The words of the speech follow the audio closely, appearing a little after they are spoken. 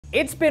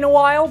It's been a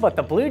while, but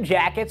the Blue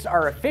Jackets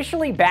are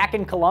officially back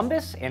in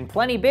Columbus and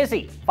plenty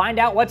busy. Find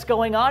out what's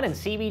going on in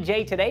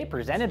CBJ Today,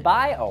 presented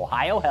by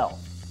OhioHealth.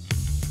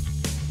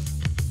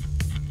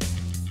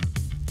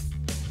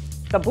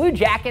 The Blue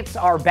Jackets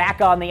are back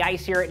on the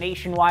ice here at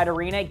Nationwide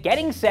Arena,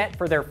 getting set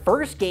for their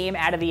first game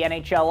out of the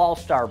NHL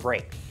All-Star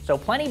break. So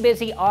plenty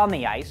busy on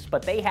the ice,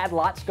 but they had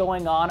lots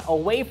going on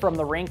away from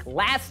the rink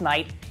last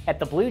night at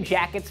the Blue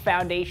Jackets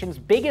Foundation's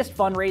biggest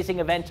fundraising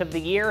event of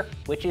the year,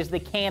 which is the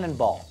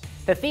CannonBall.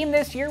 The theme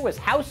this year was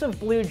House of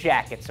Blue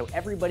Jackets, so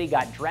everybody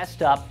got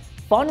dressed up,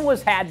 fun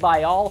was had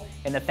by all,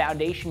 and the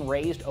foundation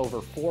raised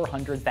over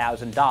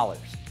 $400,000.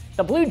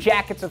 The Blue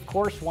Jackets, of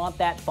course, want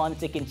that fun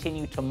to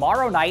continue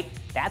tomorrow night.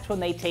 That's when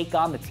they take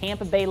on the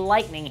Tampa Bay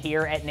Lightning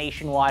here at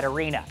Nationwide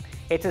Arena.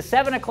 It's a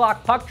 7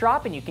 o'clock puck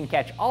drop, and you can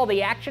catch all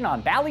the action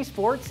on Bally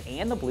Sports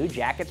and the Blue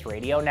Jackets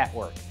Radio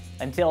Network.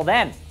 Until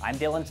then, I'm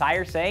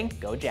Tyrer saying,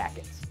 go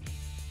Jackets.